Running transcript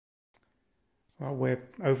Well, we're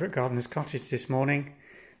over at Gardeners Cottage this morning.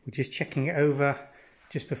 We're just checking it over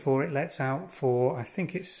just before it lets out for, I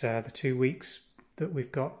think it's the 2 weeks that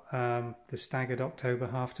we've got the staggered October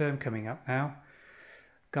half term coming up now.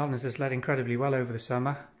 Gardeners has led incredibly well over the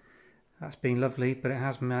summer. That's been lovely, but it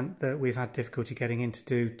has meant that we've had difficulty getting in to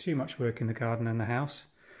do too much work in the garden and the house.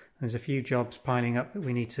 There's a few jobs piling up that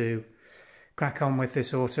we need to crack on with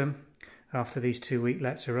this autumn after these 2 week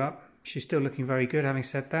lets are up. She's still looking very good, having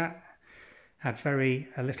said that. Had very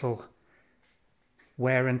little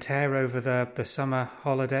wear and tear over the summer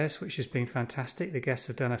holidays, which has been fantastic. The guests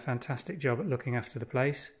have done a fantastic job at looking after the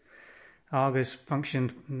place. Arga's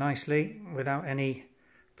functioned nicely without any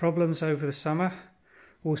problems over the summer.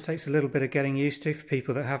 Always takes a little bit of getting used to for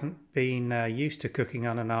people that haven't been used to cooking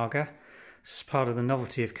on an Arga. It's part of the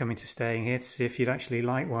novelty of coming to staying here to see if you'd actually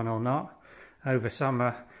like one or not. Over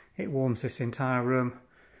summer, it warms this entire room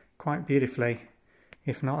quite beautifully,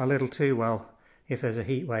 if not a little too well, if there's a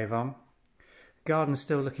heat wave on. The garden's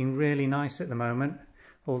still looking really nice at the moment.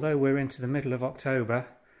 Although we're into the middle of October,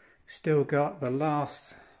 still got the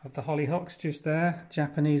last of the hollyhocks just there,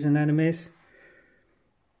 Japanese anemones,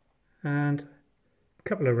 and a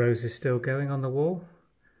couple of roses still going on the wall.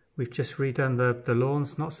 We've just redone the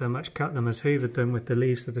lawns, not so much cut them as hoovered them with the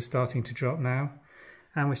leaves that are starting to drop now.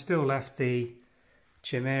 And we still left the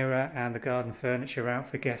chimera and the garden furniture out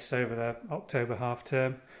for guests over the October half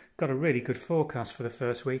term. Got a really good forecast for the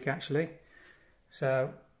first week actually,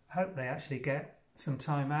 so hope they actually get some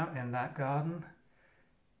time out in that garden.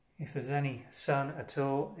 If there's any sun at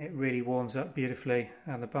all, it really warms up beautifully,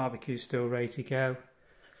 and the barbecue's still ready to go.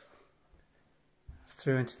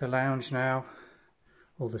 Through into the lounge now,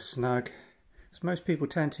 or the snug. So most people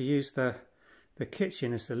tend to use the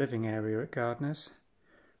kitchen as the living area at Gardeners,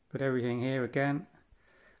 but everything here again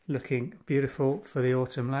looking beautiful for the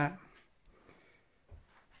autumn let.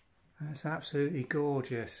 It's absolutely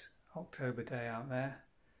gorgeous October day out there.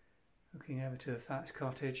 Looking over to the thatched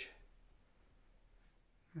cottage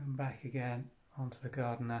and back again onto the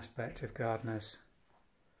garden aspect of Gardeners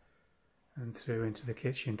and through into the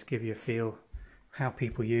kitchen to give you a feel how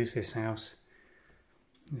people use this house.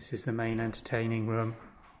 This is the main entertaining room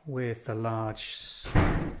with the large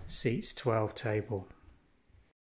seats 12 table.